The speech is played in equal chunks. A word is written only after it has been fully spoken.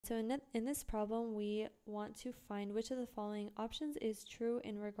so in this problem, we want to find which of the following options is true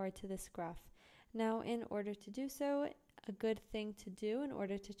in regard to this graph. Now, in order to do so, a good thing to do in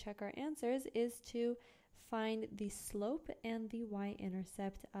order to check our answers is to find the slope and the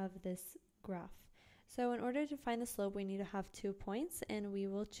y-intercept of this graph. So in order to find the slope, we need to have 2 points, and we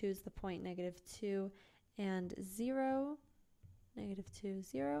will choose the point -2 and 0, -2,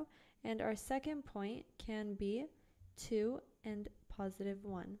 0, and our second point can be 2 and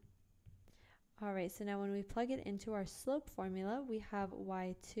 +1. All right, so now when we plug it into our slope formula, we have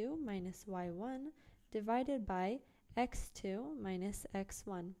y2 minus y1 divided by x2 minus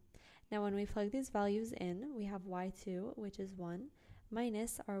x1. Now when we plug these values in, we have y2, which is 1,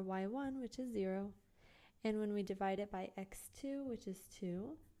 minus our y1, which is 0. And when we divide it by x2, which is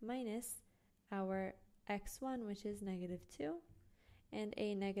 2, minus our x1, which is -2, and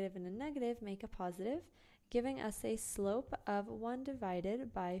a negative and a negative make a positive, giving us a slope of 1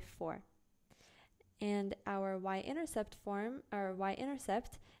 divided by 4. And our y-intercept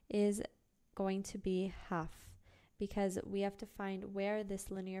is going to be half, because we have to find where this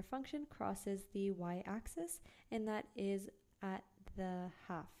linear function crosses the y-axis, and that is at the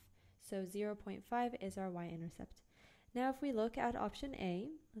half. So 0.5 is our y-intercept. Now if we look at option A,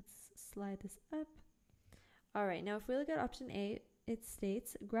 let's slide this up. All right, now if we look at option A, it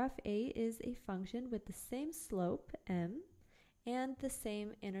states graph A is a function with the same slope, m, and the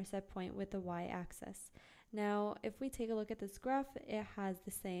same intercept point with the y-axis. Now, if we take a look at this graph, it has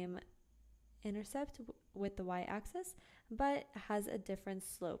the same intercept with the y-axis, but has a different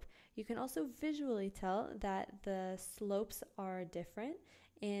slope. You can also visually tell that the slopes are different.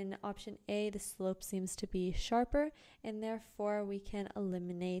 In option A, the slope seems to be sharper, and therefore we can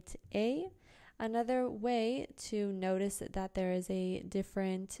eliminate A. Another way to notice that there is a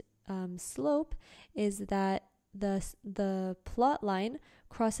different slope is that the plot line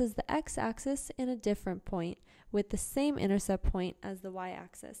crosses the x-axis in a different point with the same intercept point as the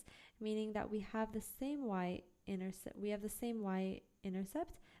y-axis, meaning that we have the same y-intercept,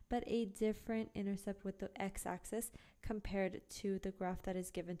 but a different intercept with the x-axis compared to the graph that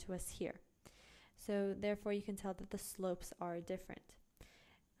is given to us here. So therefore you can tell that the slopes are different.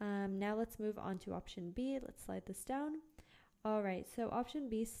 Now let's move on to option B. Let's slide this down. All right, so option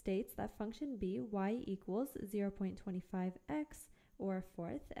B states that function b, y equals 0.25x, or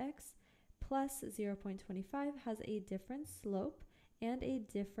 4th x, plus 0.25 has a different slope and a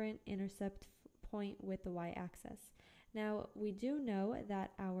different intercept point with the y-axis. Now, we do know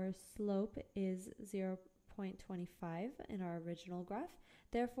that our slope is 0.25 in our original graph.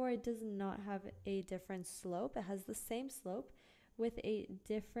 Therefore, it does not have a different slope. It has the same slope with a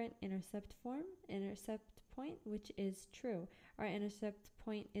different intercept point, which is true. Our intercept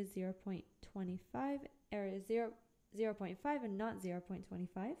point is 0.25 or 0.5 and not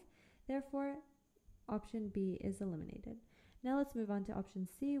 0.25. Therefore, option B is eliminated. Now let's move on to option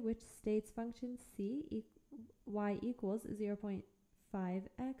C, which states function c y equals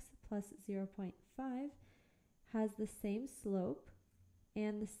 0.5x plus 0.5 has the same slope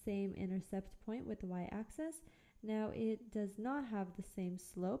and the same intercept point with the y-axis. Now it does not have the same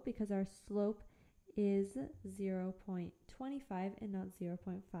slope because our slope is 0.25 and not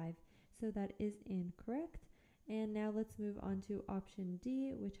 0.5. So that is incorrect. And now let's move on to option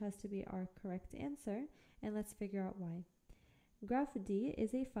D, which has to be our correct answer, and let's figure out why. Graph D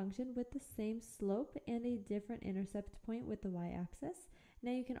is a function with the same slope and a different intercept point with the y-axis.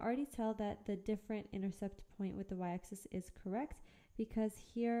 Now you can already tell that the different intercept point with the y-axis is correct because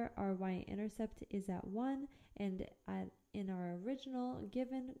here our y-intercept is at 1 and in our original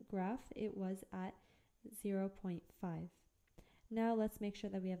given graph it was at 0.5. Now let's make sure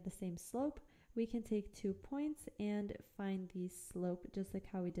that we have the same slope. We can take 2 points and find the slope just like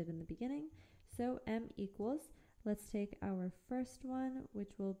how we did in the beginning. So m equals, let's take our first one,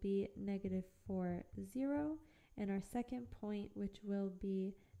 which will be -4, 0, and our second point, which will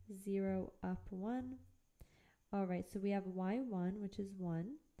be 0, up 1. All right, so we have y1, which is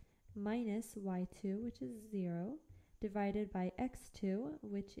 1, minus y2, which is 0, divided by x2,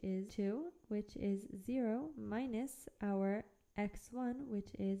 which is 2, which is 0, minus our x1,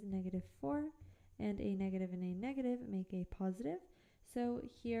 which is -4, and a negative make a positive. So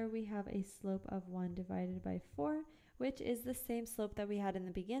here we have a slope of 1 divided by 4, which is the same slope that we had in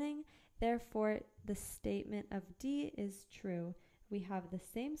the beginning. Therefore, the statement of D is true. We have the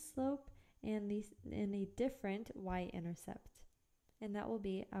same slope and a different y-intercept. And that will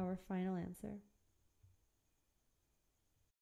be our final answer.